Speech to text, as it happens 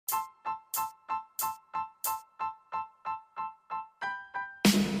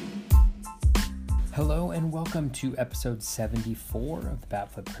Hello and welcome to episode 74 of the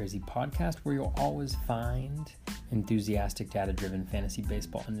Batflip Crazy podcast, where you'll always find enthusiastic data-driven fantasy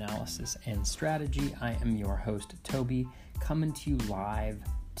baseball analysis and strategy. I am your host, Toby, coming to you live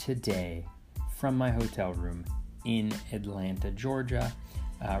today from my hotel room in Atlanta, Georgia.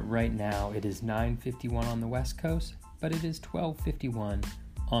 Right now it is 9:51 on the West Coast, but it is 12:51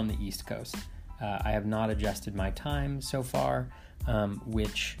 on the East Coast. I have not adjusted my time so far,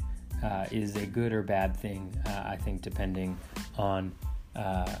 which is a good or bad thing, I think, depending on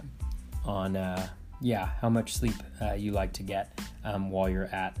how much sleep you like to get while you're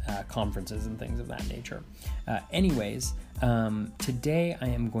at conferences and things of that nature. Today I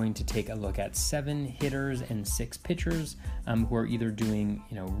am going to take a look at 7 hitters and 6 pitchers who are either doing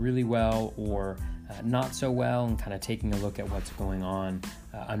really well or not so well, and kind of taking a look at what's going on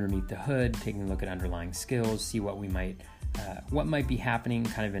underneath the hood, taking a look at underlying skills, see what might be happening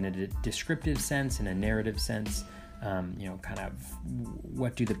kind of in a descriptive sense, in a narrative sense, kind of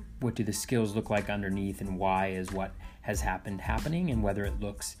what do the skills look like underneath, and why is what has happening, and whether it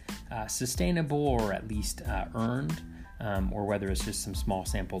looks sustainable or at least earned, or whether it's just some small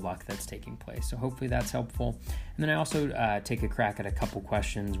sample luck that's taking place. So hopefully that's helpful. And then I also take a crack at a couple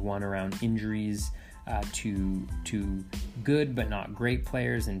questions, one around injuries to good but not great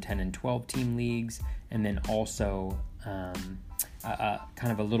players in 10 and 12 team leagues, and then also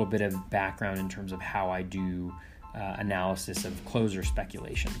kind of a little bit of background in terms of how I do analysis of closer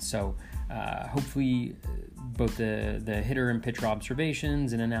speculation. So hopefully both the hitter and pitcher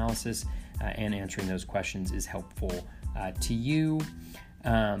observations and analysis and answering those questions is helpful to you.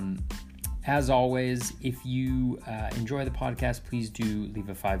 As always, if you enjoy the podcast, please do leave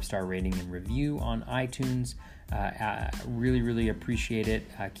a 5-star rating and review on iTunes. Really appreciate it.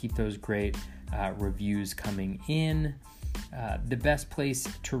 Keep those great reviews coming in. The best place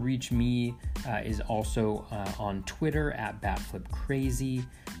to reach me is also on Twitter at BatFlipCrazy.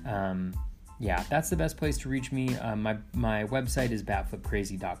 That's the best place to reach me. My website is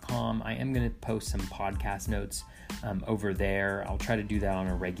batflipcrazy.com. I am going to post some podcast notes over there. I'll try to do that on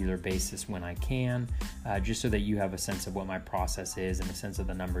a regular basis when I can, just so that you have a sense of what my process is and a sense of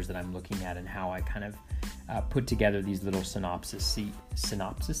the numbers that I'm looking at and how I kind of put together these little synopses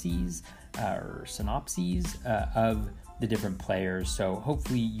of the different players. So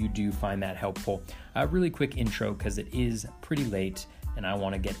hopefully you do find that helpful. Really quick intro, because it is pretty late and I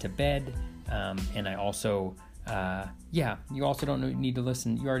want to get to bed. And I also, you also don't need to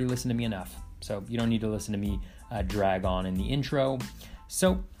listen. You already listened to me enough, so you don't need to listen to me drag on in the intro.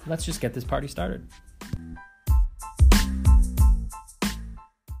 So let's just get this party started.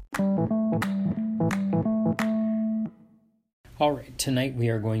 All right, tonight we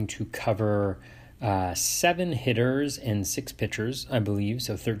are going to cover 7 hitters and 6 pitchers, I believe,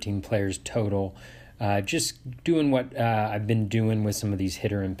 so 13 players total. Just doing what I've been doing with some of these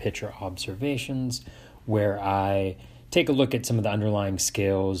hitter and pitcher observations, where I take a look at some of the underlying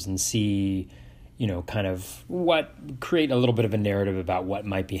skills and see, kind of create a little bit of a narrative about what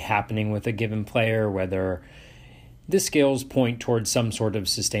might be happening with a given player, whether the skills point towards some sort of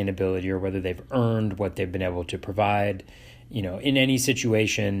sustainability or whether they've earned what they've been able to provide. In any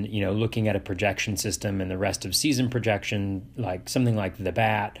situation, looking at a projection system and the rest of season projection, like something like the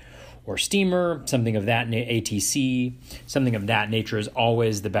BAT or Steamer, something of that ATC, something of that nature is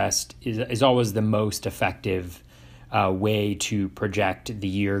always the best, is always the most effective way to project the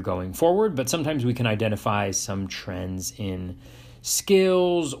year going forward. But sometimes we can identify some trends in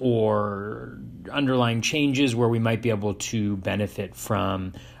skills or underlying changes where we might be able to benefit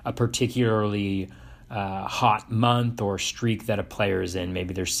from a particularly hot month or streak that a player is in.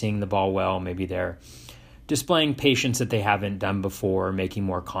 Maybe they're seeing the ball well, maybe they're displaying patience that they haven't done before, making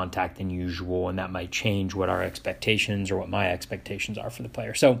more contact than usual, and that might change what our expectations or what my expectations are for the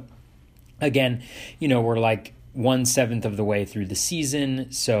player. So again, we're like 1/7 of the way through the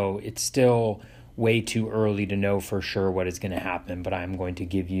season, so it's still way too early to know for sure what is going to happen, but I'm going to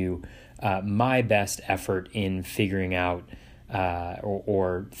give you my best effort in figuring out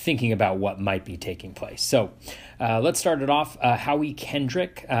or thinking about what might be taking place. So let's start it off. Howie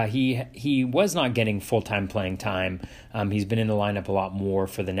Kendrick, he was not getting full-time playing time. He's been in the lineup a lot more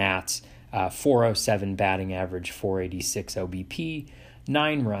for the Nats. 407 batting average, 486 OBP,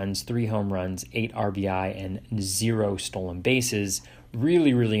 9 runs, 3 home runs, 8 RBI, and 0 stolen bases.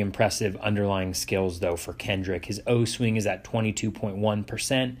 Really impressive underlying skills, though, for Kendrick. His O swing is at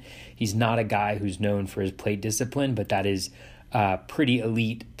 22.1%. He's not a guy who's known for his plate discipline, but that is pretty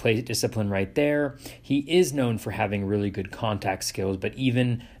elite plate discipline right there. He is known for having really good contact skills, but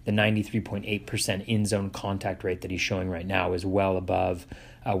even the 93.8% in-zone contact rate that he's showing right now is well above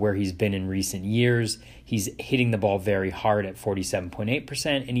where he's been in recent years. He's hitting the ball very hard at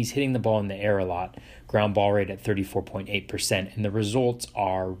 47.8%, and he's hitting the ball in the air a lot. Ground ball rate at 34.8%, and the results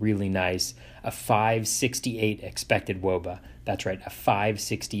are really nice. A 568 expected WOBA. That's right, a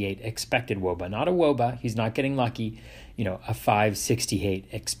 568 expected WOBA. Not a WOBA. He's not getting lucky. A 568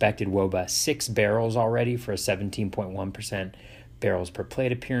 expected WOBA. 6 barrels already for a 17.1% barrels per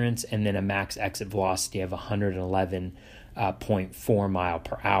plate appearance, and then a max exit velocity of 111.4 mile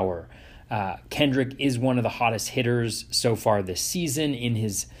per hour. Kendrick is one of the hottest hitters so far this season in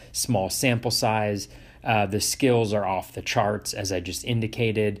his small sample size. The skills are off the charts, as I just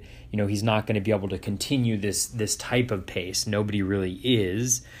indicated. He's not going to be able to continue this type of pace. Nobody really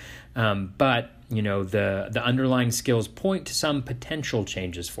is. But the underlying skills point to some potential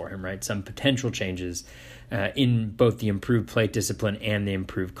changes for him, right? Some potential changes in both the improved plate discipline and the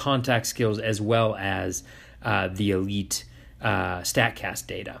improved contact skills, as well as the elite StatCast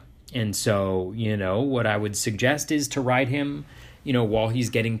data. And so, what I would suggest is to ride him, while he's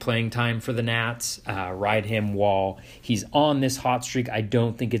getting playing time for the Nats, ride him while he's on this hot streak. I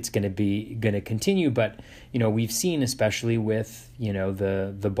don't think it's going to continue, but, we've seen, especially with,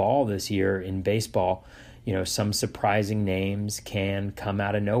 the ball this year in baseball, some surprising names can come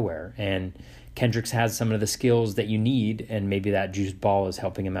out of nowhere. And Kendricks has some of the skills that you need, and maybe that juice ball is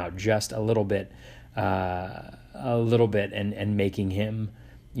helping him out just a little bit, and making him,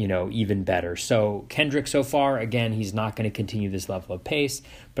 even better. So Kendrick so far, again, he's not going to continue this level of pace,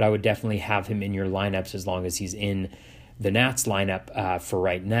 but I would definitely have him in your lineups as long as he's in the Nats lineup for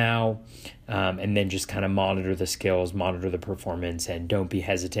right now, and then just kind of monitor the skills, monitor the performance, and don't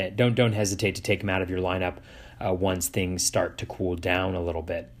hesitate to take him out of your lineup once things start to cool down a little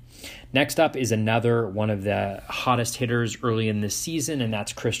bit. Next up is another one of the hottest hitters early in this season, and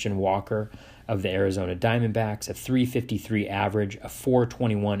that's Christian Walker of the Arizona Diamondbacks. A 353 average, a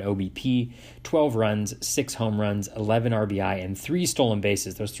 421 OBP, 12 runs, 6 home runs, 11 RBI, and 3 stolen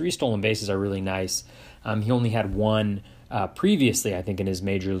bases. Those 3 stolen bases are really nice. He only had one previously, I think, in his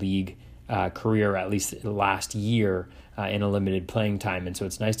major league career, at least last year, in a limited playing time, and so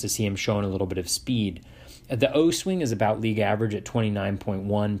it's nice to see him showing a little bit of speed. The O swing is about league average at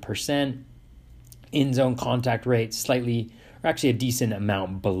 29.1%. In-zone contact rate slightly, or actually a decent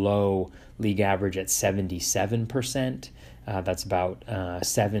amount below league average at 77%. That's about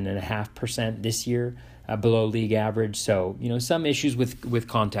 7.5% this year below league average. So, some issues with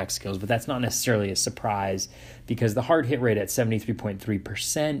contact skills, but that's not necessarily a surprise because the hard hit rate at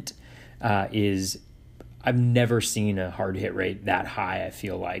 73.3% is, I've never seen a hard hit rate that high, I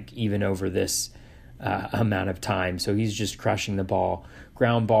feel like, even over this amount of time. So he's just crushing the ball.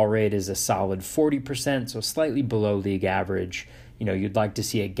 Ground ball rate is a solid 40%, so slightly below league average. You'd like to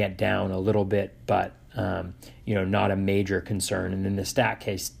see it get down a little bit, but not a major concern. And then the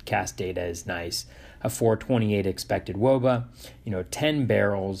StatCast data is nice. A 428 expected WOBA, 10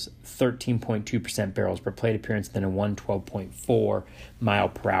 barrels, 13.2% barrels per plate appearance, then a 112.4 mile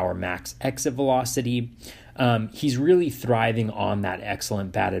per hour max exit velocity. He's really thriving on that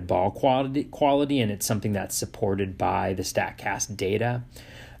excellent batted ball quality, and it's something that's supported by the StatCast data.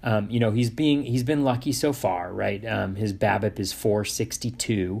 He's been lucky so far, right? His BABIP is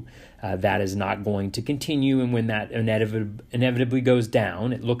 462. That is not going to continue, and when that inevitably goes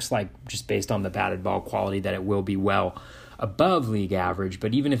down, it looks like, just based on the batted ball quality, that it will be well above league average.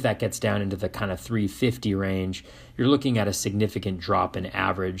 But even if that gets down into the kind of 350 range, you're looking at a significant drop in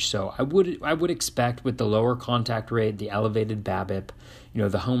average. So I would expect, with the lower contact rate, the elevated BABIP,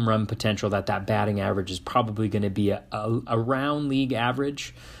 the home run potential, that batting average is probably going to be around league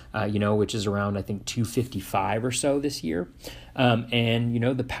average, which is around, I think, 255 or so this year.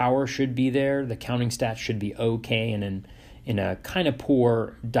 And the power should be there. The counting stats should be okay, and in a kind of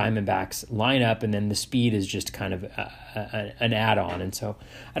poor Diamondbacks lineup, and then the speed is just kind of an add-on. And so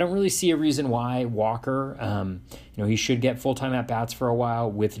I don't really see a reason why Walker, he should get full-time at-bats for a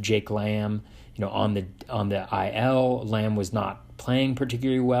while with Jake Lamb, on the IL. Lamb was not playing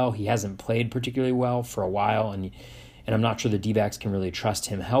particularly well. He hasn't played particularly well for a while, and I'm not sure the D-backs can really trust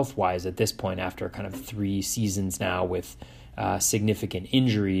him health-wise at this point after kind of 3 seasons now with significant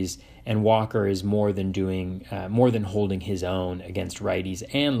injuries. And Walker is more than holding his own against righties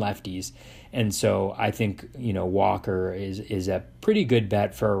and lefties. And so I think, Walker is a pretty good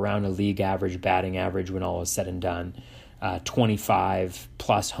bet for around a league average batting average when all is said and done. 25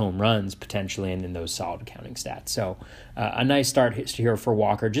 plus home runs potentially, and then those solid counting stats. So a nice start here for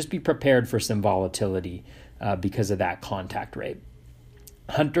Walker. Just be prepared for some volatility because of that contact rate.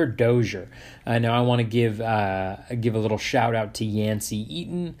 Hunter Dozier. Now I want to give a little shout out to Yancey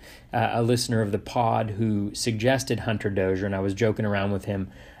Eaton, a listener of the pod who suggested Hunter Dozier, and I was joking around with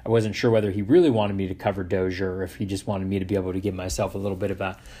him. I wasn't sure whether he really wanted me to cover Dozier or if he just wanted me to be able to give myself a little bit of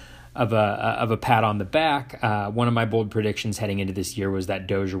a pat on the back. One of my bold predictions heading into this year was that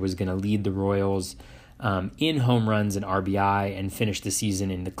Dozier was going to lead the Royals in home runs and RBI and finish the season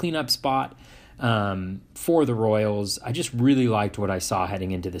in the cleanup spot. For the Royals. I just really liked what I saw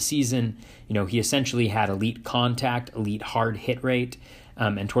heading into the season. He essentially had elite contact, elite hard hit rate,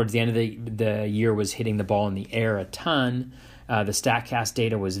 and towards the end of the year was hitting the ball in the air a ton. The StatCast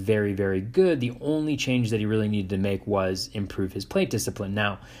data was very, very good. The only change that he really needed to make was improve his plate discipline.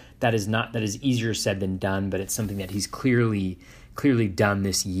 Now, that is easier said than done, but it's something that he's clearly done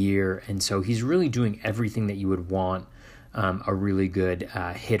this year, and so he's really doing everything that you would want a really good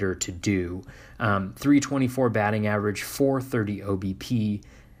hitter to do. 324 batting average, 430 OBP,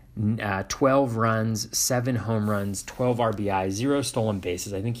 12 runs, 7 home runs, 12 RBI, 0 stolen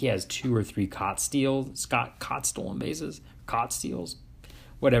bases. I think he has 2 or 3 caught steals,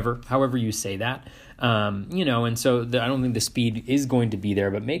 whatever, however you say that. And so I don't think the speed is going to be there,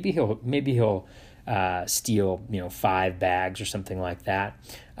 but maybe he'll steal 5 bags or something like that.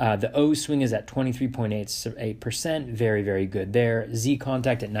 The O swing is at 23.8%, very, very good there. Z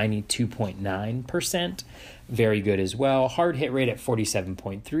contact at 92.9%, very good as well. Hard hit rate at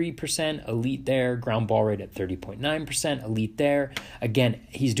 47.3%, elite there. Ground ball rate at 30.9%, elite there. Again,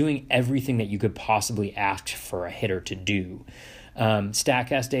 he's doing everything that you could possibly ask for a hitter to do.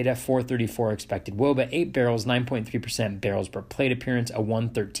 StatCast data, 434 expected WOBA, 8 barrels, 9.3% barrels per plate appearance, a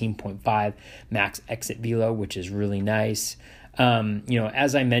 113.5 max exit velo, which is really nice.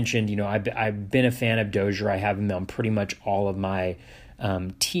 As I mentioned, I've been a fan of Dozier. I have him on pretty much all of my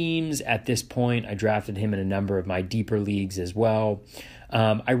teams at this point. I drafted him in a number of my deeper leagues as well.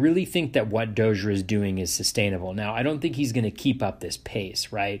 I really think that what Dozier is doing is sustainable. Now, I don't think he's going to keep up this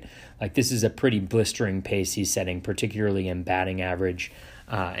pace, right? Like, this is a pretty blistering pace he's setting, particularly in batting average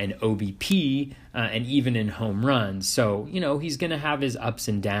and OBP and even in home runs. So, he's going to have his ups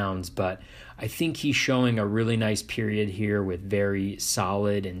and downs, but I think he's showing a really nice period here with very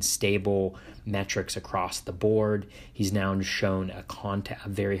solid and stable metrics across the board. He's now shown a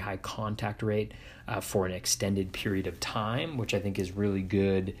very high contact rate for an extended period of time, which I think is really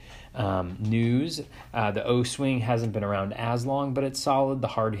good news. The O swing hasn't been around as long, but it's solid. The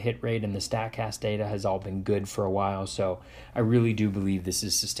hard hit rate and the StatCast data has all been good for a while, so I really do believe this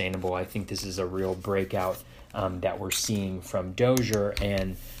is sustainable. I think this is a real breakout that we're seeing from Dozier,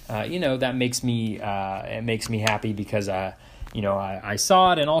 and that makes me happy because I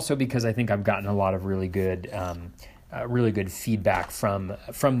saw it, and also because I think I've gotten a lot of really good feedback from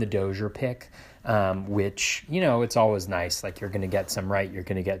the Dozier pick, which it's always nice. Like, you're going to get some right, you're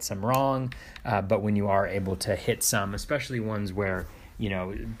going to get some wrong, but when you are able to hit some, especially ones where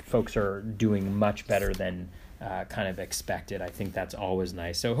folks are doing much better than kind of expected, I think that's always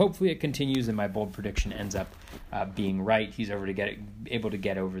nice. So hopefully it continues and my bold prediction ends up being right. He's able to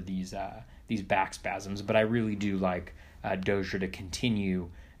get over these back spasms, but I really do like Dozier to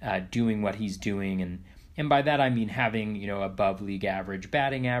continue doing what he's doing, and by that I mean having above league average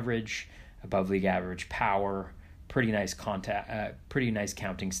batting average, above league average power, pretty nice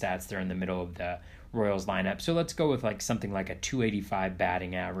counting stats there in the middle of the Royals lineup. So let's go with something like a 285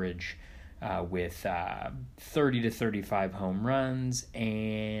 batting average with 30 to 35 home runs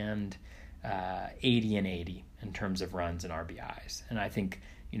and 80 and 80 in terms of runs and RBIs. And I think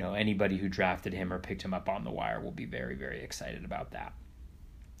anybody who drafted him or picked him up on the wire will be very, very excited about that.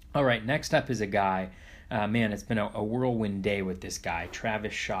 All right, next up is a guy, it's been a whirlwind day with this guy,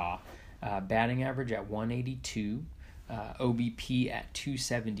 Travis Shaw. Batting average at 182, OBP at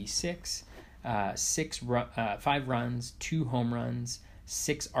 276, 5 runs, 2 home runs,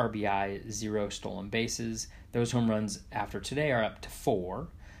 6 RBI, 0 stolen bases. Those home runs after today are up to 4,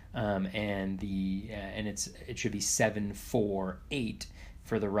 and it should be 7, 4, 8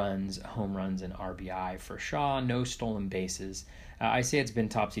 for the runs, home runs, and RBI for Shaw. No stolen bases. I say it's been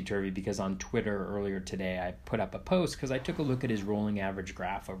topsy-turvy because on Twitter earlier today I put up a post because I took a look at his rolling average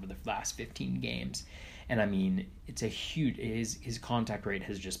graph over the last 15 games. And I mean, it's a huge, his contact rate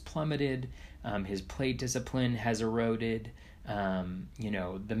has just plummeted. His plate discipline has eroded.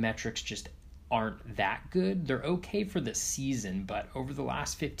 The metrics just aren't that good. They're okay for the season, but over the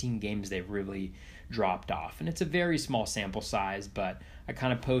last 15 games, they've really dropped off. And it's a very small sample size, but I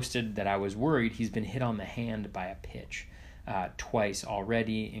kind of posted that I was worried he's been hit on the hand by a pitch twice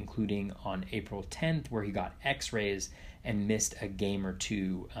already, including on April 10th, where he got x-rays and missed a game or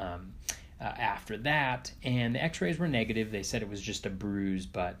two after that, and the x-rays were negative. They said it was just a bruise,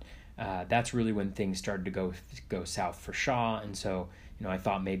 but that's really when things started to go south for Shaw. And so, I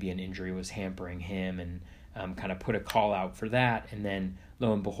thought maybe an injury was hampering him, and kind of put a call out for that. And then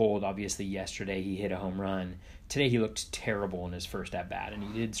lo and behold, obviously yesterday he hit a home run. Today he looked terrible in his first at-bat, and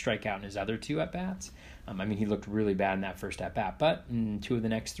he did strike out in his other 2 at-bats. He looked really bad in that first at-bat, but in 2 of the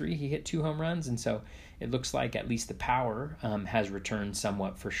next 3, he hit 2 home runs, and so it looks like at least the power has returned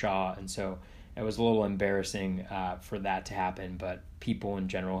somewhat for Shaw, and so it was a little embarrassing for that to happen, but people in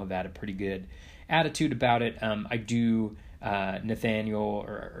general have had a pretty good attitude about it. I do Nathan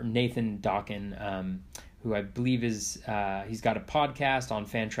Dawkin, who I believe is he's got a podcast on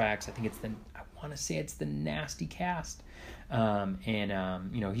Fantrax. I think I want to say it's the Nasty Cast, he's a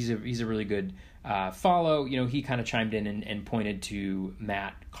really good follow. He kind of chimed in and pointed to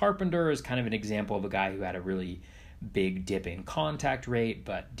Matt Carpenter as kind of an example of a guy who had a really big dip in contact rate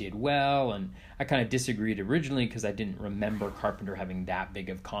but did well, and I kind of disagreed originally because I didn't remember Carpenter having that big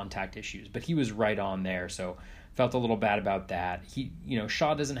of contact issues, but he was right on there, so felt a little bad about that.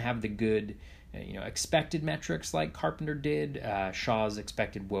 Shaw doesn't have the good expected metrics like Carpenter did. Shaw's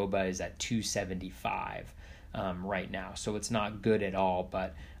expected WOBA is at 275 right now, so it's not good at all,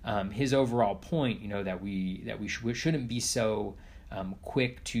 but his overall point, that we shouldn't be so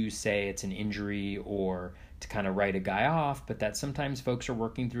quick to say it's an injury or to kind of write a guy off, but that sometimes folks are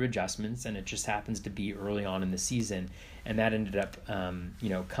working through adjustments, and it just happens to be early on in the season, and that ended up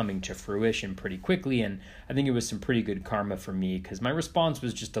coming to fruition pretty quickly. And I think it was some pretty good karma for me, because my response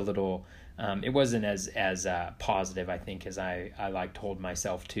was just a little it wasn't as positive, I think, as I like told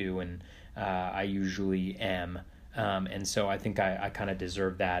myself to, and I usually am, and so I think I kind of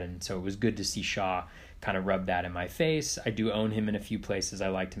deserved that, and so it was good to see Shaw kind of rub that in my face. I do own him in a few places. I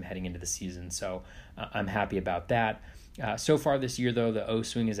liked him heading into the season, so I'm happy about that. So far this year, though, the O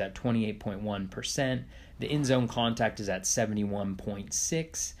swing is at 28.1%. The in-zone contact is at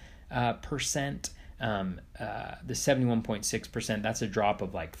 71.6%. The 71.6%, that's a drop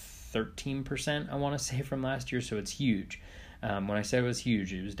of like 13%, I want to say, from last year, so it's huge. When I said it was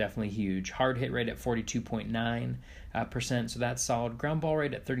huge, it was definitely huge. Hard hit rate at 42.9%, so that's solid. Ground ball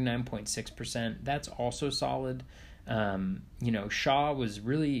rate at 39.6%, that's also solid. Shaw was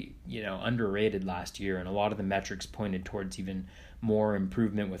really, underrated last year, and a lot of the metrics pointed towards even more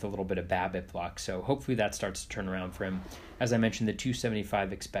improvement with a little bit of BABIP luck. So hopefully that starts to turn around for him. As I mentioned, the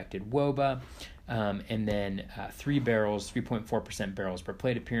 275 expected WOBA, and then 3.4% barrels per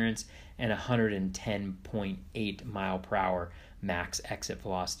plate appearance, and 110.8 mile per hour max exit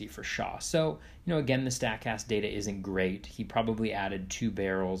velocity for Shaw. So, again, the StatCast data isn't great. He probably added 2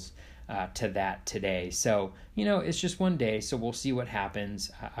 barrels to that today. So, it's just one day, so we'll see what happens.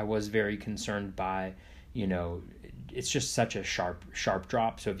 I was very concerned by, it's just such a sharp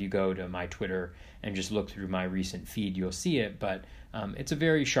drop. So if you go to my Twitter and just look through my recent feed, you'll see it. But it's a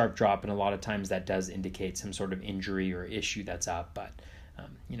very sharp drop, and a lot of times that does indicate some sort of injury or issue that's up. But,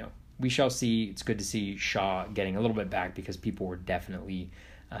 we shall see. It's good to see Shaw getting a little bit back, because people were definitely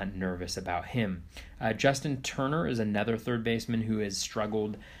nervous about him. Justin Turner is another third baseman who has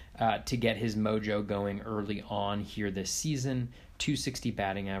struggled to get his mojo going early on here this season. 260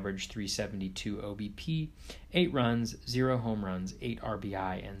 batting average, 372 OBP, 8 runs, 0 home runs, 8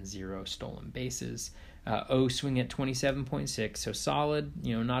 RBI, and 0 stolen bases. O swing at 27.6, so solid,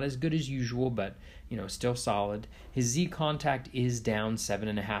 not as good as usual, but, still solid. His Z contact is down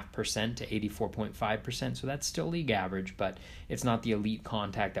 7.5% to 84.5%, so that's still league average, but it's not the elite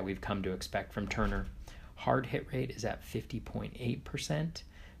contact that we've come to expect from Turner. Hard hit rate is at 50.8%.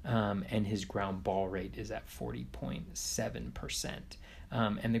 And his ground ball rate is at 40.7%.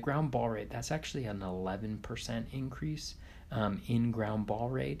 And the ground ball rate, that's actually an 11% increase in ground ball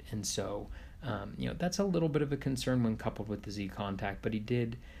rate. And so, that's a little bit of a concern when coupled with the Z contact, but he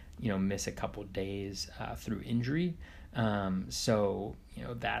did, miss a couple days through injury. So,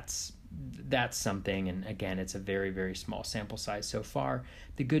 that's something. And again, it's a very, very small sample size so far.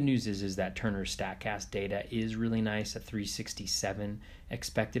 The good news is that Turner's StatCast data is really nice, a 367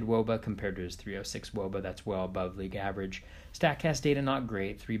 expected WOBA compared to his 306 WOBA. That's well above league average. StatCast data not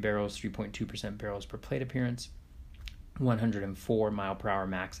great, 3 barrels, 3.2% barrels per plate appearance, 104 mile per hour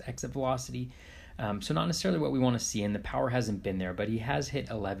max exit velocity. So not necessarily what we want to see, and the power hasn't been there, but he has hit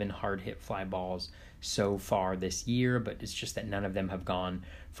 11 hard hit fly balls so far this year, but it's just that none of them have gone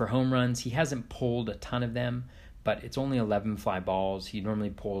for home runs. He hasn't pulled a ton of them, but it's only 11 fly balls. He normally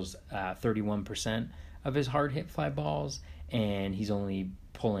pulls 31% of his hard hit fly balls, and he's only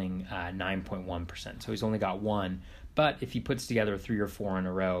pulling 9.1%. So he's only got one, But if he puts together 3 or 4 in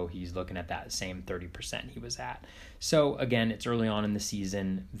a row, he's looking at that same 30% he was at. So again, it's early on in the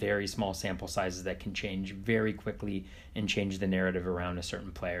season, very small sample sizes that can change very quickly and change the narrative around a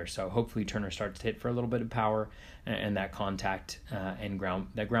certain player. So hopefully Turner starts to hit for a little bit of power, and that contact and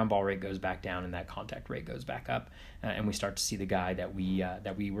ground ball rate goes back down, and that contact rate goes back up, and we start to see the guy that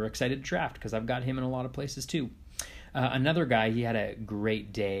we were excited to draft, because I've got him in a lot of places too. Another guy, he had a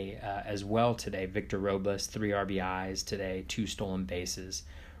great day as well today. Victor Robles, 3 RBIs today, 2 stolen bases.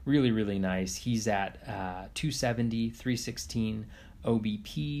 Really, really nice. He's at 270, 316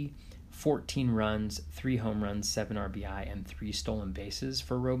 OBP, 14 runs, 3 home runs, 7 RBI, and 3 stolen bases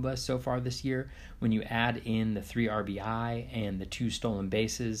for Robles so far this year. When you add in the 3 RBI and the 2 stolen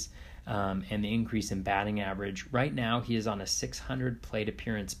bases and the increase in batting average, right now he is on a 600 plate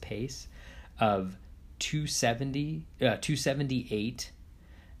appearance pace of 278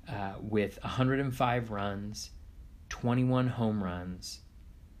 with 105 runs, 21 home runs,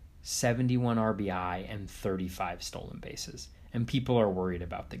 71 RBI, and 35 stolen bases. And people are worried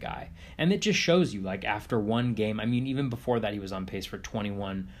about the guy. And it just shows you, like, after one game, I mean, even before that, he was on pace for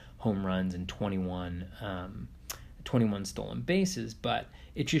 21 home runs and 21 stolen bases. But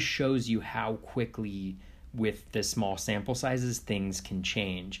it just shows you how quickly, with the small sample sizes, things can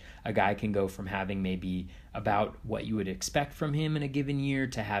change. A guy can go from having maybe about what you would expect from him in a given year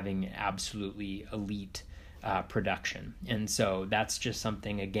to having absolutely elite production. And so that's just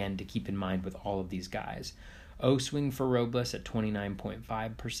something, again, to keep in mind with all of these guys. O-swing for Robles at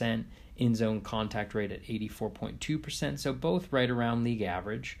 29.5%, in-zone contact rate at 84.2%, so both right around league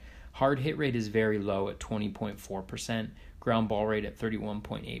average. Hard hit rate is very low at 20.4%, ground ball rate at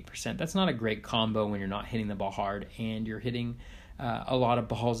 31.8%. That's not a great combo when you're not hitting the ball hard and you're hitting a lot of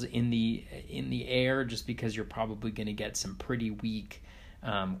balls in the air, just because you're probably going to get some pretty weak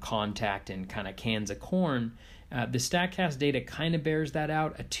contact and kind of cans of corn. The StatCast data kind of bears that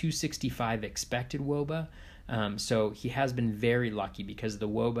out, a 265 expected WOBA. So he has been very lucky because the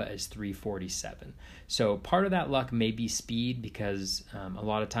WOBA is 347. So part of that luck may be speed, because a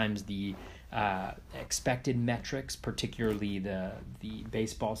lot of times the expected metrics, particularly the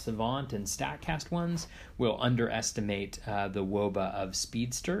Baseball Savant and StatCast ones, will underestimate the WOBA of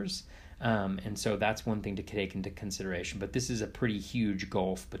speedsters. And so that's one thing to take into consideration. But this is a pretty huge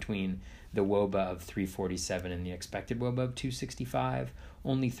gulf between the WOBA of 347 and the expected WOBA of 265.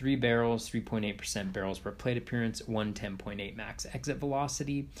 Only 3 barrels, 3.8% barrels per plate appearance, 110.8 max exit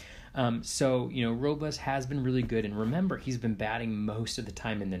velocity. So, Robles has been really good. And remember, he's been batting most of the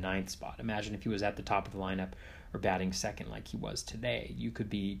time in the 9th spot. Imagine if he was at the top of the lineup or batting second like he was today. You could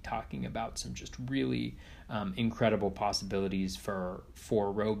be talking about some just really incredible possibilities for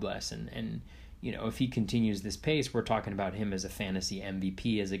Robles. And if he continues this pace, we're talking about him as a fantasy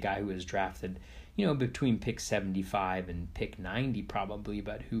MVP, as a guy who is drafted, between pick 75 and pick 90 probably,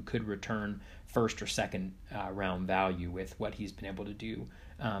 but who could return first or second round value with what he's been able to do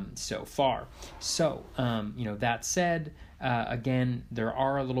so far. So, that said, again, there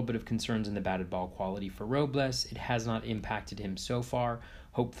are a little bit of concerns in the batted ball quality for Robles. It has not impacted him so far.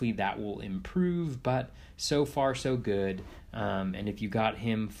 Hopefully that will improve, but so far so good. And if you got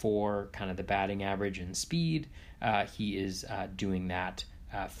him for kind of the batting average and speed, he is doing that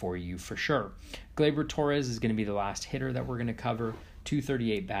for you for sure. Gleyber Torres is going to be the last hitter that we're going to cover.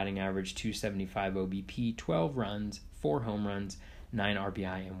 238 batting average, 275 OBP, 12 runs, 4 home runs, 9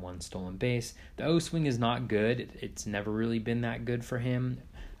 RBI, and 1 stolen base. The O-swing is not good. It's never really been that good for him.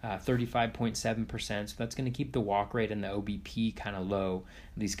 35.7%, so that's going to keep the walk rate and the OBP kind of low,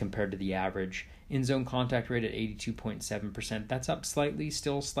 at least compared to the average. In-zone contact rate at 82.7%, that's up slightly,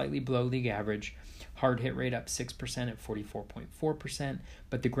 still slightly below league average. Hard hit rate up 6% at 44.4%,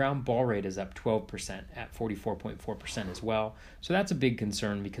 but the ground ball rate is up 12% at 44.4% as well. So that's a big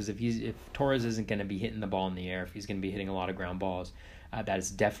concern, because if Torres isn't going to be hitting the ball in the air, if he's going to be hitting a lot of ground balls, that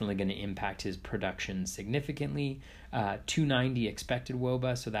is definitely going to impact his production significantly. 290 expected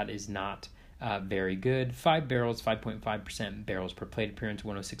WOBA, so that is not very good. 5 barrels, 5.5% barrels per plate appearance,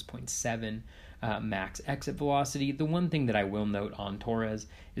 106.7 max exit velocity. The one thing that I will note on Torres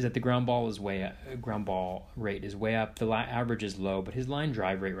is that the ground ball rate is way up. The average is low, but his line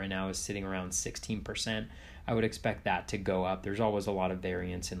drive rate right now is sitting around 16%. I would expect that to go up. There's always a lot of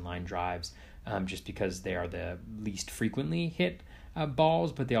variance in line drives, just because they are the least frequently hit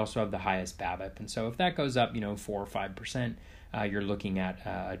balls, but they also have the highest BABIP. And so if that goes up, 4 or 5%, you're looking at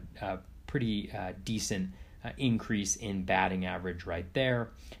a pretty decent increase in batting average right there.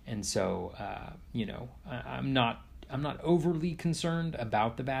 And so, I'm not overly concerned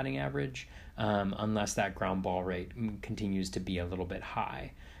about the batting average unless that ground ball rate continues to be a little bit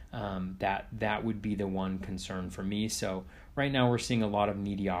high. that would be the one concern for me. So right now we're seeing a lot of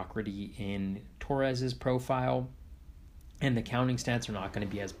mediocrity in Torres's profile, and the counting stats are not going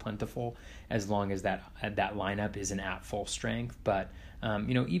to be as plentiful as long as that lineup isn't at full strength. But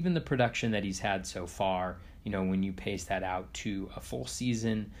even the production that he's had so far, when you pace that out to a full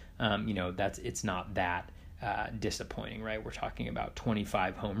season, it's not that disappointing, right? We're talking about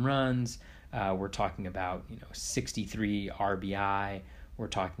 25 home runs. We're talking about 63 RBI. We're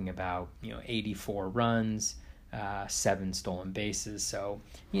talking about 84 runs, 7 stolen bases. So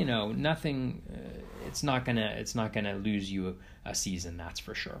nothing. It's not gonna lose you a season, that's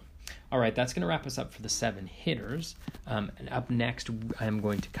for sure. All right, that's going to wrap us up for the 7 hitters. And up next, I'm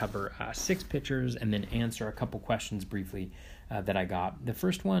going to cover 6 pitchers and then answer a couple questions briefly that I got. The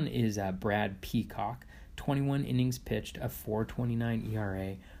first one is Brad Peacock, 21 innings pitched, a 4.29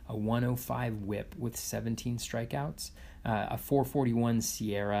 ERA, a 105 WHIP with 17 strikeouts, a 4.41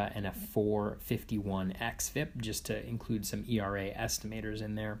 SIERA, and a 4.51 xFIP, just to include some ERA estimators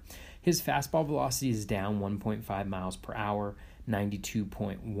in there. His fastball velocity is down 1.5 miles per hour,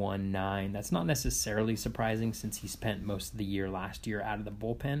 92.19. That's not necessarily surprising since he spent most of the year last year out of the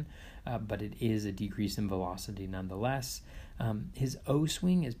bullpen, but it is a decrease in velocity nonetheless. His O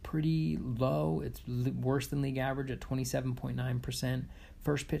swing is pretty low. It's worse than league average at 27.9%.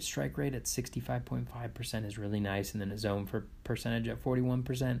 First pitch strike rate at 65.5% is really nice, and then a zone for percentage at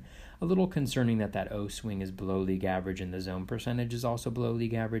 41%. A little concerning that O swing is below league average and the zone percentage is also below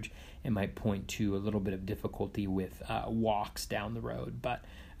league average. It might point to a little bit of difficulty with walks down the road, but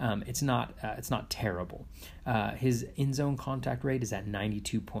it's not terrible. His in-zone contact rate is at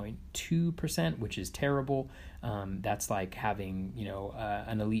 92.2%, which is terrible. That's like having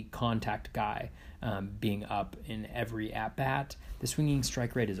an elite contact guy being up in every at-bat. The swinging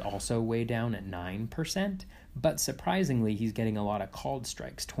strike rate is also way down at 9%, but surprisingly, he's getting a lot of called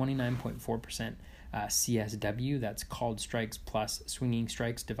strikes, 29.4% CSW. That's called strikes plus swinging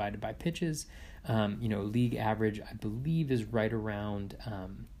strikes divided by pitches. League average, I believe, is right around,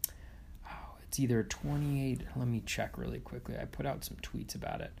 it's either 28. Let me check really quickly. I put out some tweets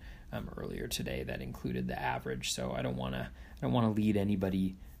about it earlier today that included the average, so I don't want to lead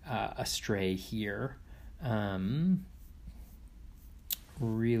anybody astray here.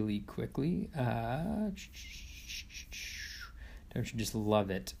 Really quickly, don't you just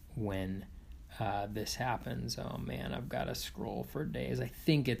love it when this happens? Oh man, I've got to scroll for days. I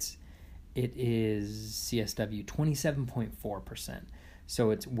think it is CSW 27.4%.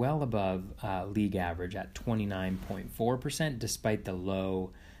 So it's well above league average at 29.4%, despite the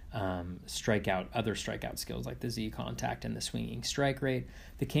low other strikeout skills like the Z contact and the swinging strike rate.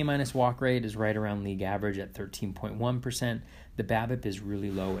 The K- walk rate is right around league average at 13.1%. The BABIP is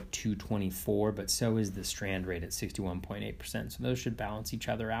really low at 224, but so is the strand rate at 61.8%. So those should balance each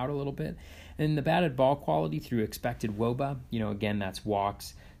other out a little bit. And the batted ball quality through expected WOBA, again, that's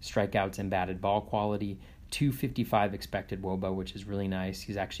walks, strikeouts, and batted ball quality. 255 expected WOBA, which is really nice.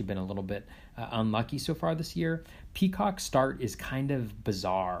 He's actually been a little bit unlucky so far this year. Peacock's start is kind of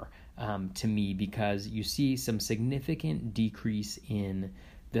bizarre to me because you see some significant decrease in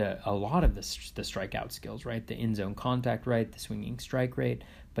a lot of the strikeout skills, right? The in-zone contact rate, the swinging strike rate,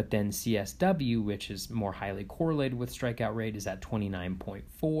 but then CSW, which is more highly correlated with strikeout rate, is at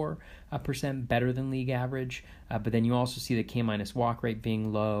 29.4% better than league average. But then you also see the K- walk rate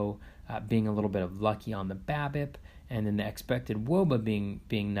being low, being a little bit of lucky on the BABIP, and then the expected WOBA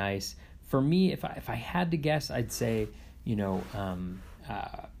being nice. For me, if I had to guess, I'd say, I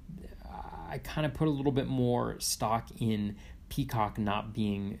kind of put a little bit more stock in Peacock not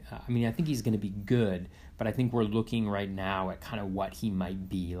being, I think he's going to be good, but I think we're looking right now at kind of what he might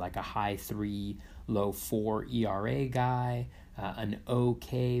be, like a high 3, low 4 ERA guy, an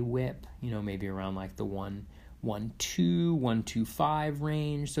okay whip, maybe around like the 1.2, 1.25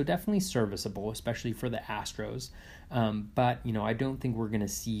 range. So definitely serviceable, especially for the Astros. But, I don't think we're going to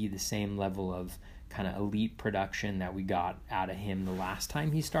see the same level of kind of elite production that we got out of him the last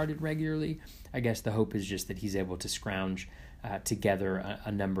time he started regularly. I guess the hope is just that he's able to scrounge together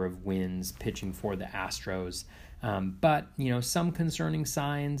a number of wins pitching for the Astros. But, some concerning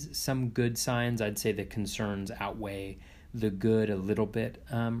signs, some good signs. I'd say the concerns outweigh the good a little bit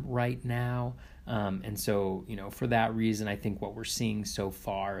right now. And so, for that reason, I think what we're seeing so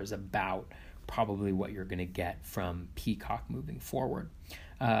far is about probably what you're going to get from Peacock moving forward.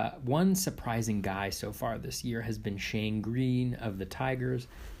 One surprising guy so far this year has been Shane Greene of the Tigers.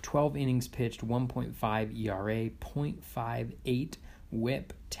 12 innings pitched, 1.5 ERA, 0.58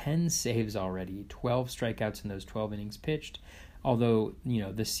 WHIP, 10 saves already, 12 strikeouts in those 12 innings pitched. although,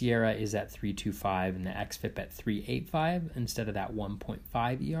 the Sierra is at 3.25 and the XFIP at 3.85 instead of that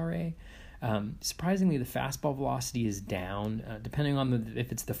 1.5 ERA. Surprisingly, the fastball velocity is down, depending on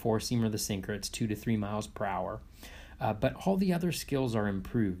if it's the four-seam or the sinker. It's 2 to 3 miles per hour. But all the other skills are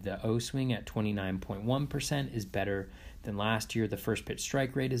improved. The O swing at 29.1% is better than last year. The first pitch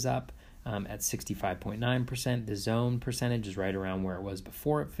strike rate is up at 65.9%. The zone percentage is right around where it was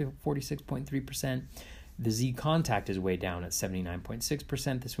before at 46.3%. The Z contact is way down at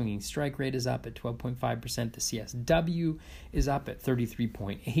 79.6%. The swinging strike rate is up at 12.5%. The CSW is up at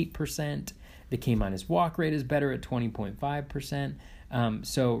 33.8%. The K- walk rate is better at 20.5%.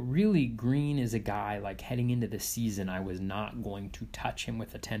 So really, Green is a guy, like, heading into the season, I was not going to touch him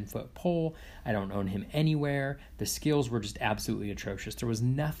with a 10-foot pole. I don't own him anywhere. The skills were just absolutely atrocious. There was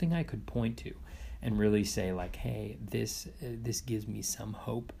nothing I could point to and really say, like, hey, this gives me some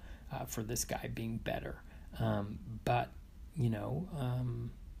hope for this guy being better. But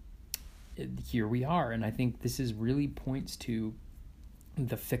here we are, and I think this is really points to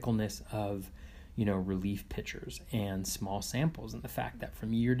the fickleness of relief pitchers and small samples, and the fact that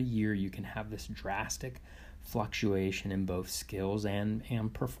from year to year you can have this drastic fluctuation in both skills and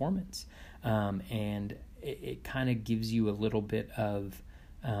performance, and it kind of gives you a little bit of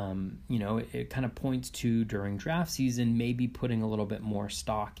it kind of points to, during draft season, maybe putting a little bit more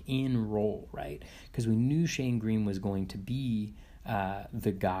stock in role, right? Because we knew Shane Green was going to be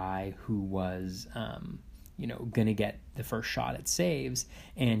the guy who was going to get the first shot at saves,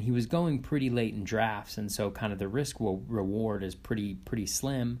 and he was going pretty late in drafts, and so kind of the risk reward is pretty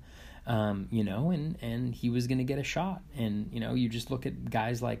slim, and he was going to get a shot. And you just look at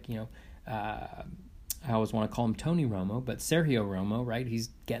guys like I always want to call him Tony Romo, but Sergio Romo, right? He's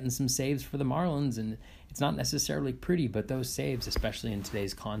getting some saves for the Marlins, and it's not necessarily pretty, but those saves, especially in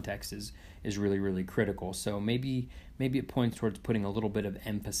today's context, is really, really critical. So maybe it points towards putting a little bit of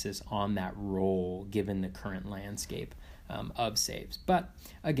emphasis on that role given the current landscape of saves. But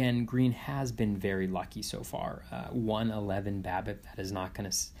again, Green has been very lucky so far. 111 BABIP,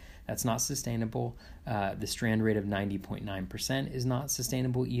 that's not sustainable. The strand rate of 90.9% is not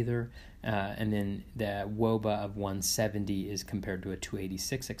sustainable either. And then the WOBA of 170 is compared to a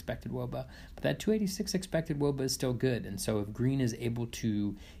 286 expected WOBA. But that 286 expected WOBA is still good. And so if Green is able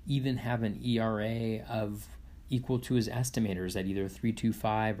to even have an ERA of equal to his estimators at either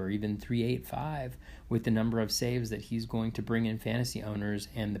 3.25 or even 3.85, with the number of saves that he's going to bring in fantasy owners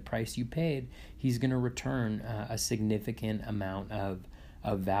and the price you paid, he's going to return a significant amount of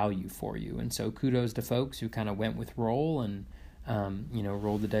value for you. And so kudos to folks who kind of went with roll and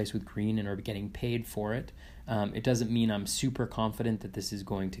rolled the dice with Green and are getting paid for it. It doesn't mean I'm super confident that this is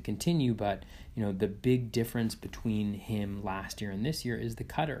going to continue, but the big difference between him last year and this year is the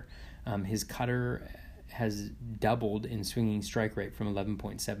cutter. His cutter has doubled in swinging strike rate from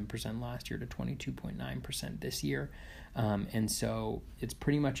 11.7% last year to 22.9% this year. And so it's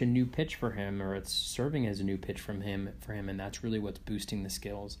pretty much a new pitch for him, or it's serving as a new pitch for him, and that's really what's boosting the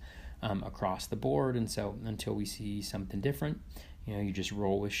skills across the board. And so until we see something different, you just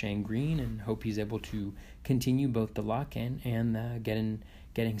roll with Shane Green and hope he's able to continue both the luck and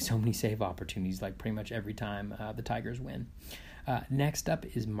getting so many save opportunities, like pretty much every time the Tigers win. Next up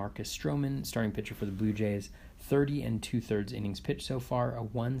is Marcus Stroman, starting pitcher for the Blue Jays. 30 2/3 innings pitched so far, a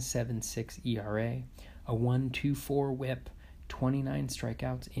 1.76 ERA, a 1.24 WHIP, 29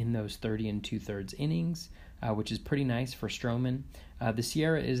 strikeouts in those 30 2/3 innings, which is pretty nice for Stroman. The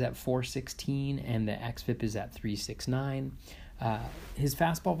Sierra is at 4.16 and the xFIP is at 3.69. His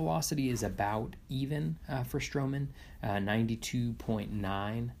fastball velocity is about even for Stroman,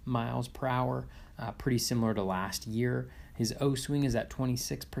 92.9 miles per hour, pretty similar to last year. His O swing is at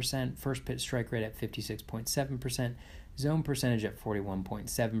 26%, first pitch strike rate at 56.7%, zone percentage at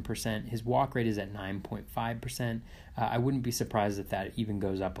 41.7%. His walk rate is at 9.5%. I wouldn't be surprised if that even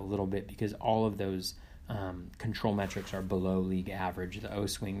goes up a little bit, because all of those control metrics are below league average, the O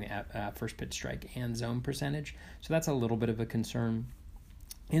swing, first pitch strike, and zone percentage. So that's a little bit of a concern.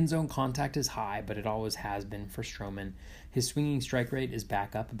 In-zone contact is high, but it always has been for Stroman. His swinging strike rate is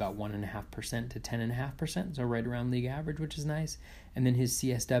back up about 1.5% to 10.5%, so right around league average, which is nice. And then his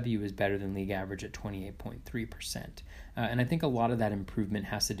CSW is better than league average at 28.3%. And I think a lot of that improvement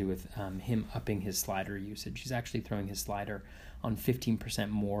has to do with him upping his slider usage. He's actually throwing his slider on 15%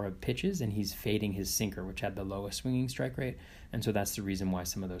 more of pitches, and he's fading his sinker, which had the lowest swinging strike rate. And so that's the reason why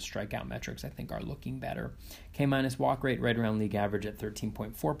some of those strikeout metrics, I think, are looking better. K- walk rate right around league average at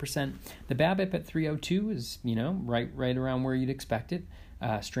 13.4%. The BABIP at 302 is, right around where you'd expect it.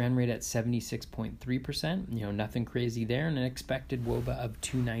 Strand rate at 76.3%, nothing crazy there, and an expected WOBA of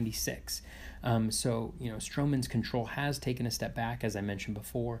 296. So, Stroman's control has taken a step back, as I mentioned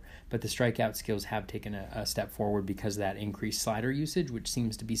before, but the strikeout skills have taken a step forward because of that increased slider usage, which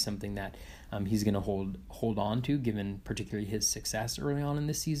seems to be something that he's going to hold on to, given particularly his success early on in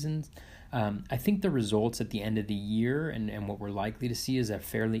this season. I think the results at the end of the year and what we're likely to see is a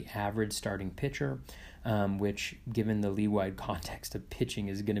fairly average starting pitcher, which, given the league-wide context of pitching,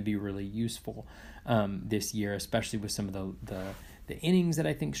 is going to be really useful this year, especially with some of the innings that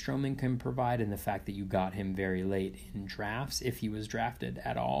I think Stroman can provide and the fact that you got him very late in drafts, if he was drafted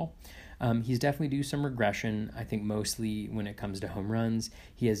at all. He's definitely due some regression. I think mostly when it comes to home runs,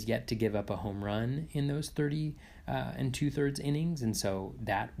 he has yet to give up a home run in those 30 and 2/3 innings, and so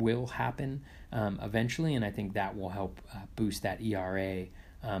that will happen eventually, and I think that will help boost that ERA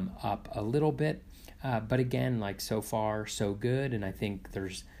up a little bit. But again, so far, so good, and I think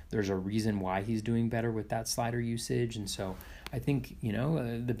there's a reason why he's doing better with that slider usage, and so I think,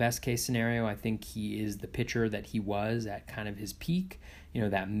 the best case scenario, I think he is the pitcher that he was at kind of his peak,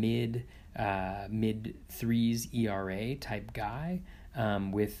 that mid threes ERA type guy,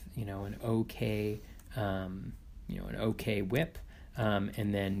 with, an okay whip,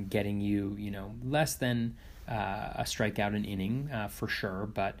 and then getting you, less than a strikeout an inning for sure,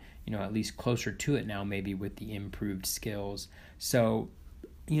 but, at least closer to it now, maybe with the improved skills. So,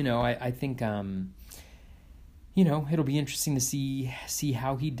 I think, it'll be interesting to see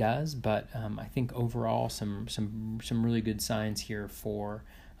how he does, but I think overall some really good signs here for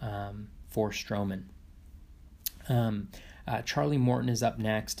Stroman. Charlie Morton is up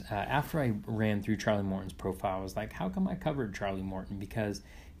next. After I ran through Charlie Morton's profile, I was like, how come I covered Charlie Morton? Because,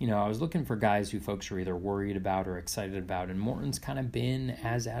 I was looking for guys who folks are either worried about or excited about, and Morton's kind of been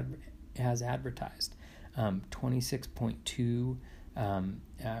as advertised. 26.2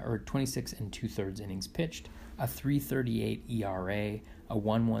 or 26 and 2/3 innings pitched, a 3.38 ERA, a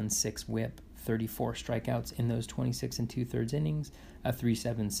 1.16 WHIP, 34 strikeouts in those 26 and 2/3 innings, a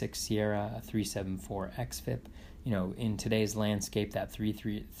 3.76 SIERA, a 3.74 xFIP. In today's landscape, that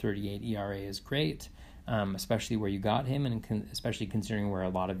 3.38 ERA is great, especially where you got him, and especially considering where a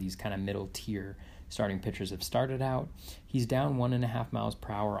lot of these kind of middle tier starting pitchers have started out. He's down 1.5 miles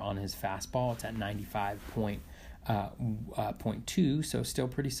per hour on his fastball. It's at 95.2, so still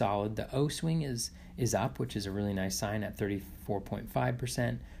pretty solid. The O swing is up, which is a really nice sign, at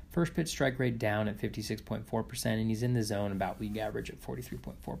 34.5%. First pitch strike rate down at 56.4%, and he's in the zone about league average at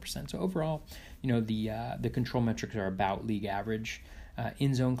 43.4%. So overall, the control metrics are about league average.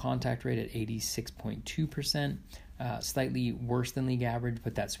 In-zone contact rate at 86.2%, slightly worse than league average,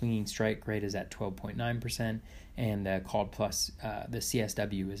 but that swinging strike rate is at 12.9%, and the called plus, the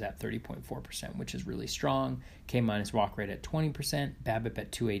CSW is at 30.4%, which is really strong. K- walk rate at 20%, BABIP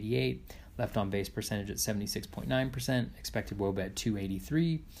at 288, left on base percentage at 76.9%, expected WOBA at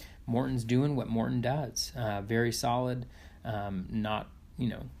 283. Morton's doing what Morton does, very solid, not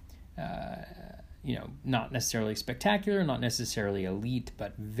necessarily spectacular, not necessarily elite,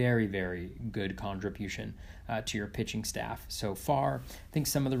 but very, very good contribution to your pitching staff so far. I think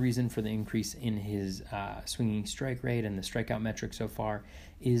some of the reason for the increase in his swinging strike rate and the strikeout metric so far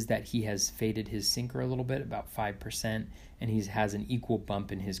is that he has faded his sinker a little bit, about 5%, and he has an equal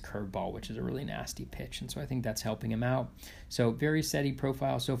bump in his curveball, which is a really nasty pitch, and so I think that's helping him out. So very steady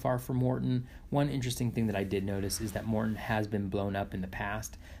profile so far for Morton. One interesting thing that I did notice is that Morton has been blown up in the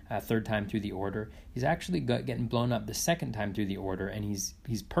past, third time through the order. He's actually getting blown up the second time through the order, and he's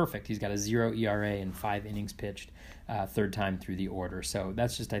perfect. He's got a 0 ERA and 5 innings pitched, third time through the order. So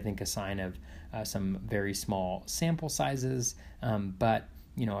that's just, I think, a sign of some very small sample sizes, but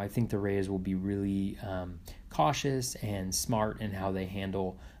I think the Rays will be really cautious and smart in how they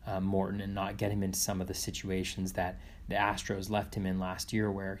handle Morton and not get him into some of the situations that the Astros left him in last year,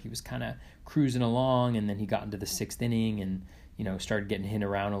 where he was kind of cruising along and then he got into the 6th inning and started getting hit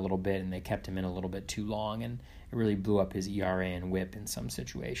around a little bit, and they kept him in a little bit too long, and it really blew up his ERA and WHIP in some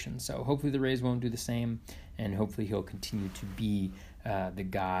situations. So hopefully the Rays won't do the same, and hopefully he'll continue to be the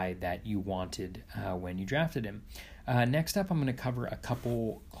guy that you wanted when you drafted him. Next up, I'm going to cover a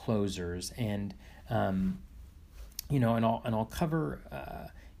couple closers, and I'll cover.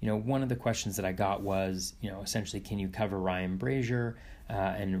 One of the questions that I got was, essentially, can you cover Ryan Brazier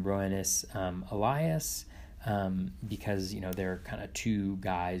and Roenis Elias? Because they're kind of two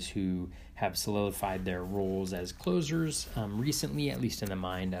guys who have solidified their roles as closers recently, at least in the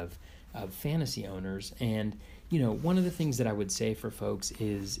mind of fantasy owners. And one of the things that I would say for folks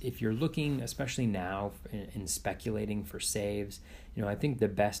is, if you're looking, especially now, in speculating for saves, I think the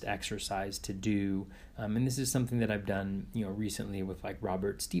best exercise to do, and this is something that I've done, recently with like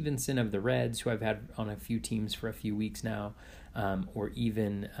Robert Stevenson of the Reds, who I've had on a few teams for a few weeks now, or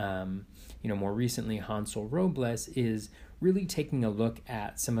even, more recently, Hansel Robles, is really taking a look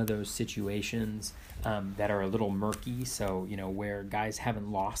at some of those situations that are a little murky. So, where guys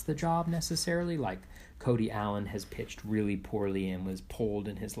haven't lost the job necessarily, like Cody Allen has pitched really poorly and was pulled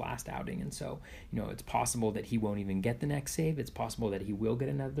in his last outing. And so, it's possible that he won't even get the next save. It's possible that he will get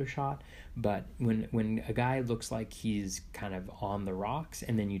another shot. But when a guy looks like he's kind of on the rocks,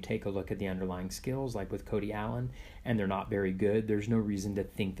 and then you take a look at the underlying skills, like with Cody Allen, and they're not very good, there's no reason to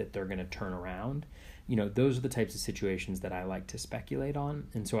think that they're going to turn around. Those are the types of situations that I like to speculate on.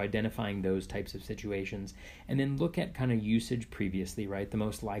 And so identifying those types of situations, and then look at kind of usage previously, right? The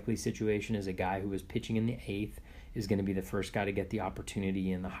most likely situation is a guy who was pitching in the eighth is going to be the first guy to get the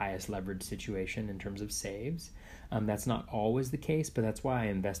opportunity in the highest leverage situation in terms of saves. That's not always the case, but that's why I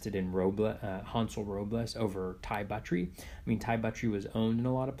invested in Hansel Robles over Ty Buttrey. I mean, Ty Buttrey was owned in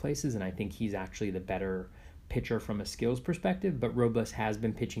a lot of places, and I think he's actually the better pitcher from a skills perspective, but Robles has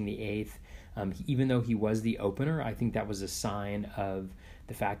been pitching the eighth. Even though he was the opener, I think that was a sign of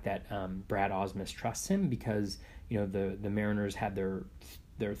the fact that Brad Ausmus trusts him, because the Mariners had their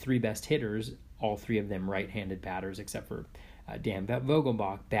three best hitters, all three of them right-handed batters, except for Dan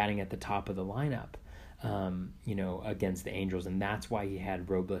Vogelbach, batting at the top of the lineup. Against the Angels, and that's why he had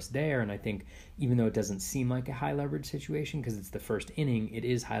Robles there. And I think even though it doesn't seem like a high leverage situation because it's the first inning, it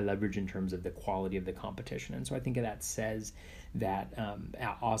is high leverage in terms of the quality of the competition. And so I think that says that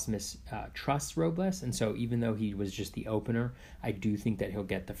Ausmus trusts Robles. And so even though he was just the opener, I do think that he'll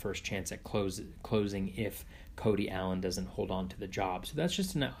get the first chance at closing if Cody Allen doesn't hold on to the job. So that's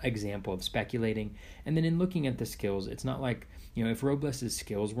just an example of speculating. And then in looking at the skills, it's not like, if Robles'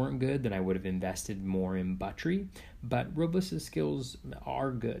 skills weren't good, then I would have invested more in Buttrey. But Robles' skills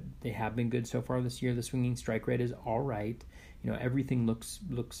are good. They have been good so far this year. The swinging strike rate is all right. Everything looks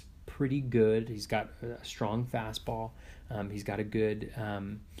pretty good. He's got a strong fastball. He's got a good, not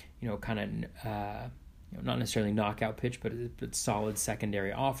necessarily knockout pitch, but solid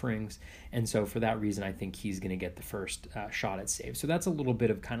secondary offerings. And so for that reason, I think he's going to get the first shot at save. So that's a little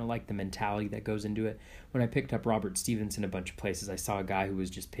bit of kind of like the mentality that goes into it. When I picked up Robert Stevenson a bunch of places, I saw a guy who was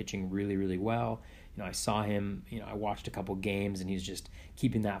just pitching really, really well. I saw him, I watched a couple games, and he's just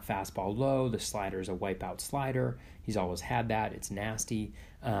keeping that fastball low. The slider is a wipeout slider. He's always had that. It's nasty.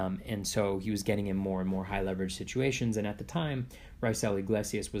 And so he was getting in more and more high leverage situations. And at the time, Raisel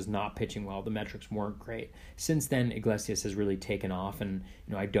Iglesias was not pitching well. The metrics weren't great. Since then, Iglesias has really taken off. And,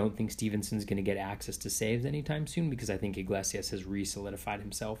 I don't think Stevenson's going to get access to saves anytime soon, because I think Iglesias has re-solidified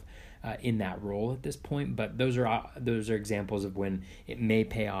himself in that role at this point. But those are examples of when it may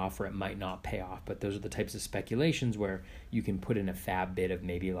pay off or it might not pay off. But those are the types of speculations where you can put in a fab bid of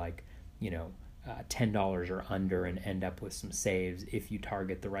maybe like, $10 or under and end up with some saves if you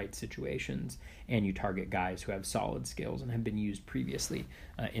target the right situations and you target guys who have solid skills and have been used previously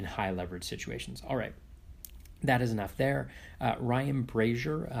in high leverage situations. All right. That is enough there. Ryan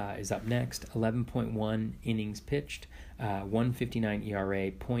Brazier is up next. 11.1 innings pitched, 1.59 ERA,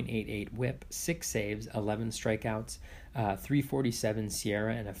 0.88 WHIP, 6 saves, 11 strikeouts, 347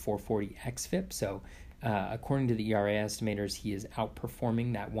 SIERA, and a 440 xFIP. So according to the ERA estimators, he is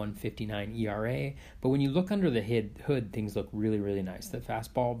outperforming that 1.59 ERA. But when you look under the hood, things look really, really nice. The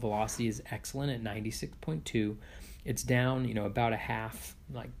fastball velocity is excellent at 96.2. It's down, about a half,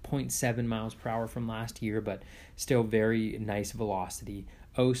 like 0.7 miles per hour from last year, but still very nice velocity.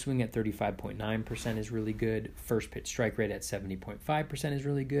 O-swing at 35.9% is really good. First pitch strike rate at 70.5% is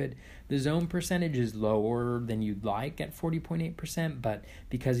really good. The zone percentage is lower than you'd like at 40.8%, but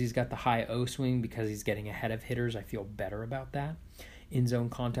because he's got the high O-swing, because he's getting ahead of hitters, I feel better about that. In-zone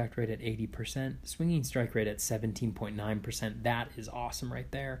contact rate at 80%. Swinging strike rate at 17.9%. That is awesome right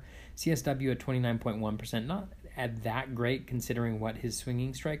there. CSW at 29.1%. Not at that great considering what his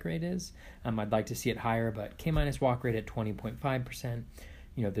swinging strike rate is. I'd like to see it higher, but K- walk rate at 20.5%.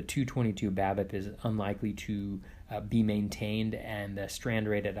 The 222 BABIP is unlikely to be maintained, and the strand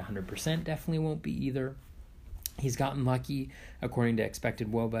rate at 100% definitely won't be either. He's gotten lucky according to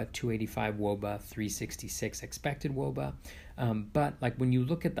expected WOBA, 285 WOBA, 366 expected WOBA. But like when you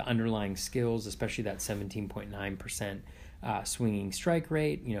look at the underlying skills, especially that 17.9% swinging strike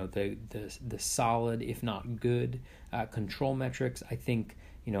rate, the solid, if not good, control metrics, I think,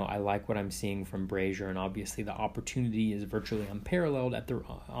 I like what I'm seeing from Brazier, and obviously the opportunity is virtually unparalleled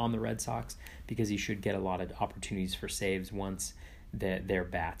on the Red Sox, because he should get a lot of opportunities for saves once their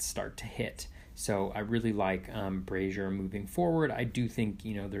bats start to hit. So I really like Brazier moving forward. I do think,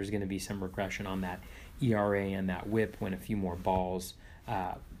 there's going to be some regression on that ERA and that WHIP when a few more balls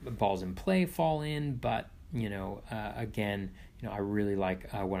in play fall in, but again, I really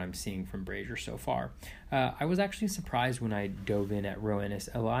like what I'm seeing from Brazier so far. I was actually surprised when I dove in at Roenis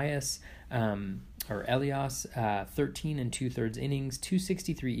Elias, 13 and 2/3 innings,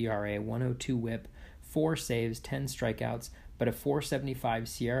 2.63 ERA, 102 WHIP, 4 saves, 10 strikeouts, but a 4.75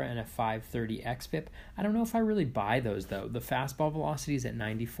 SIERA and a 5.30 xFIP. I don't know if I really buy those though. The fastball velocity is at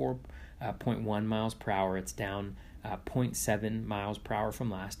 94.1 miles per hour. It's down 0.7 miles per hour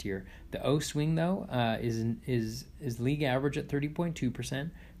from last year. The O swing though is league average at 30.2%.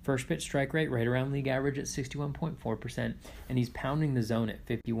 First pitch strike rate right around league average at 61.4%, and he's pounding the zone at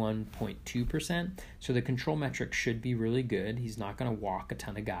 51.2%. So the control metric should be really good. He's not going to walk a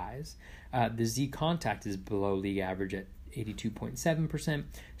ton of guys. The Z contact is below league average at 82.7%.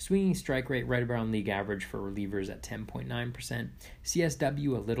 Swinging strike rate right around league average for relievers at 10.9%.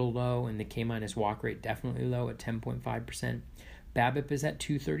 CSW a little low, and the K- walk rate definitely low at 10.5%. BABIP is at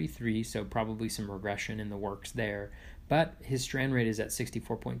 233, so probably some regression in the works there. But his strand rate is at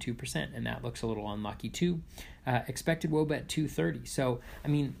 64.2%, and that looks a little unlucky too. Expected WOBA at 230. So,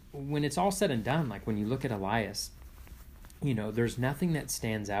 when it's all said and done, like when you look at Elias, there's nothing that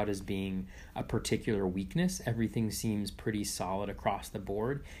stands out as being a particular weakness. Everything seems pretty solid across the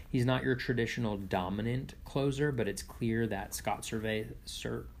board. He's not your traditional dominant closer, but it's clear that Scott Service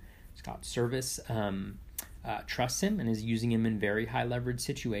trusts him and is using him in very high leverage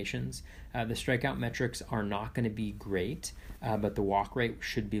situations. The strikeout metrics are not going to be great, but the walk rate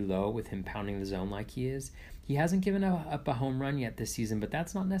should be low with him pounding the zone like he is. He hasn't given up a home run yet this season, but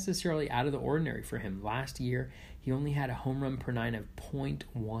that's not necessarily out of the ordinary for him. Last year, he only had a home run per 9 of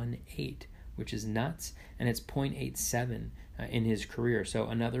 0.18, which is nuts, and it's 0.87 in his career. So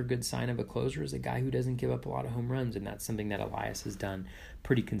another good sign of a closer is a guy who doesn't give up a lot of home runs, and that's something that Elias has done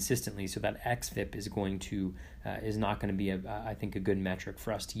pretty consistently. So that xFIP is not going to be, I think, a good metric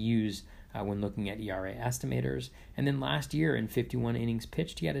for us to use when looking at ERA estimators. And then last year in 51 innings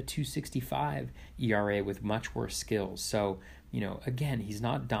pitched, he had a 2.65 ERA with much worse skills. So, again, he's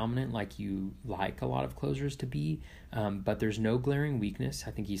not dominant like you like a lot of closers to be, but there's no glaring weakness.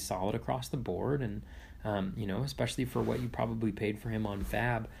 I think he's solid across the board, and especially for what you probably paid for him on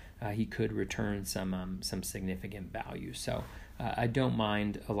Fab, he could return some significant value. So I don't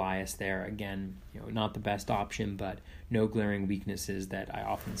mind Elias there. Again, not the best option, but no glaring weaknesses that I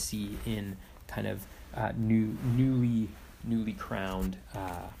often see in kind of newly crowned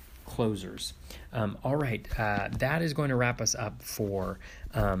closers. All right, that is going to wrap us up for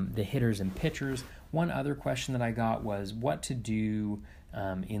the hitters and pitchers. One other question that I got was what to do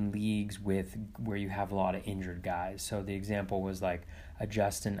in leagues where you have a lot of injured guys. So the example was like a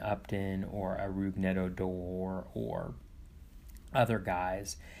Justin Upton or a Rougned Odor or other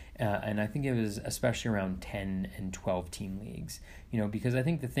guys. And I think it was especially around 10 and 12 team leagues, because I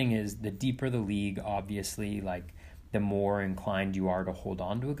think the thing is the deeper the league, obviously, like the more inclined you are to hold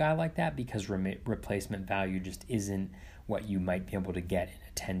on to a guy like that because replacement value just isn't what you might be able to get in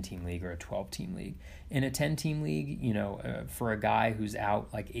a 10-team league or a 12-team league. In a 10-team league, for a guy who's out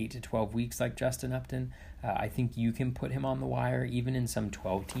like 8 to 12 weeks like Justin Upton, I think you can put him on the wire. Even in some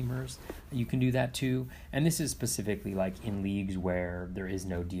 12-teamers, you can do that too. And this is specifically like in leagues where there is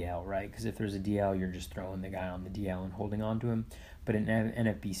no DL, right? Because if there's a DL, you're just throwing the guy on the DL and holding on to him. But in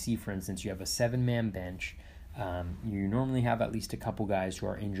NFBC, for instance, you have a 7-man bench. You normally have at least a couple guys who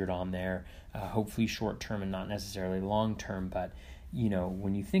are injured on there, hopefully short-term and not necessarily long-term, but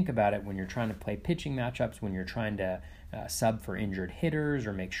when you think about it, when you're trying to play pitching matchups, when you're trying to sub for injured hitters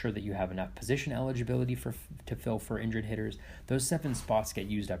or make sure that you have enough position eligibility to fill for injured hitters, those 7 spots get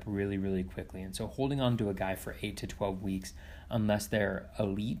used up really, really quickly. And so holding on to a guy for 8 to 12 weeks, unless they're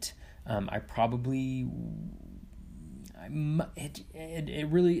elite,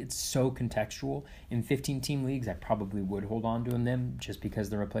 it's so contextual. In 15-team leagues, I probably would hold on to them just because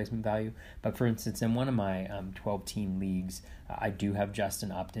of the replacement value. But for instance, in one of my 12-team leagues, I do have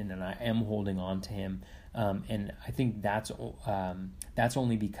Justin Upton, and I am holding on to him. And I think that's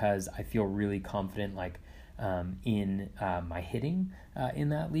only because I feel really confident, in my hitting in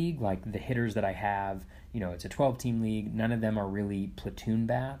that league. Like the hitters that I have, it's a 12-team league. None of them are really platoon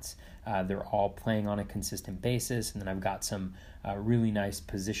bats. They're all playing on a consistent basis. And then I've got some really nice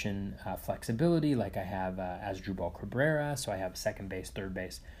position flexibility. Like I have Asdrubal Cabrera, so I have second base, third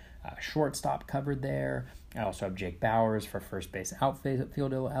base, shortstop covered there. I also have Jake Bowers for first base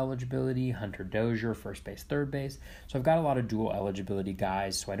outfield eligibility, Hunter Dozier, first base, third base. So I've got a lot of dual eligibility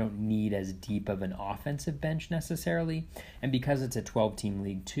guys, so I don't need as deep of an offensive bench necessarily. And because it's a 12-team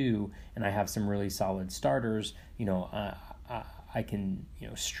league too, and I have some really solid starters, I can,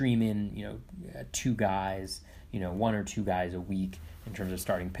 stream in, 2 guys, 1 or 2 guys a week in terms of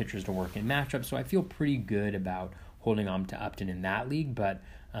starting pitchers to work in matchups. So I feel pretty good about holding on to Upton in that league. But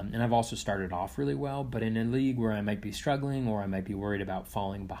and I've also started off really well. But in a league where I might be struggling, or I might be worried about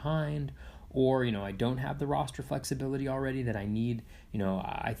falling behind, or I don't have the roster flexibility already that I need,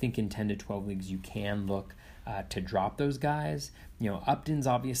 I think in 10 to 12 leagues you can look to drop those guys. Upton's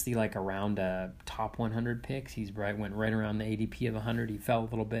obviously like around a top 100 picks. Went right around the ADP of 100. He fell a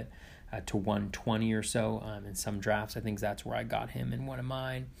little bit to 120 or so in some drafts. I think that's where I got him in one of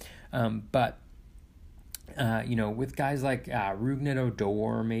mine. But with guys like Rougned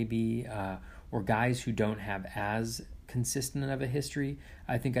Odor maybe, or guys who don't have as consistent of a history,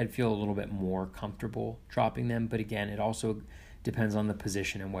 I think I'd feel a little bit more comfortable dropping them. But again, it also depends on the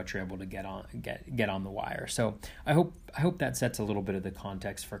position and what you're able to get on the wire. So I hope that sets a little bit of the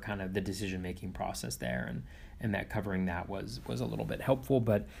context for kind of the decision making process there, and that covering that was a little bit helpful.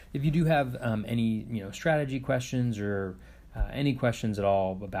 But if you do have any strategy questions or any questions at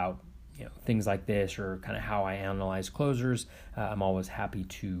all about things like this, or kind of how I analyze closers, I'm always happy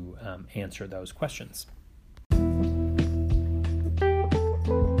to answer those questions.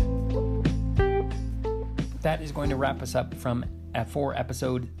 That is going to wrap us up for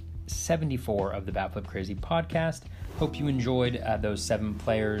episode 74 of the Batflip Crazy podcast. Hope you enjoyed those 7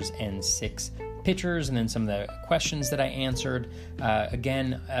 players and 6 pitchers, and then some of the questions that I answered.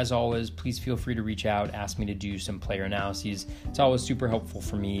 Again, as always, please feel free to reach out, ask me to do some player analyses. It's always super helpful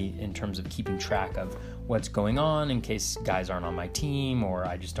for me in terms of keeping track of what's going on in case guys aren't on my team, or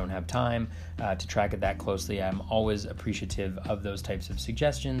I just don't have time to track it that closely. I'm always appreciative of those types of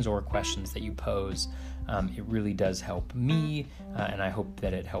suggestions or questions that you pose. It really does help me, and I hope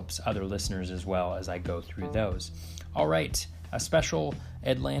that it helps other listeners as well as I go through those. All right. A special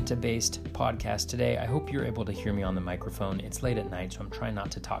Atlanta-based podcast today. I hope you're able to hear me on the microphone. It's late at night, so I'm trying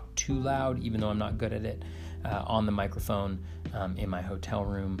not to talk too loud, even though I'm not good at it, on the microphone in my hotel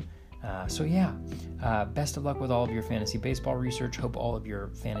room. Best of luck with all of your fantasy baseball research. Hope all of your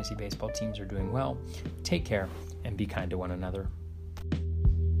fantasy baseball teams are doing well. Take care and be kind to one another.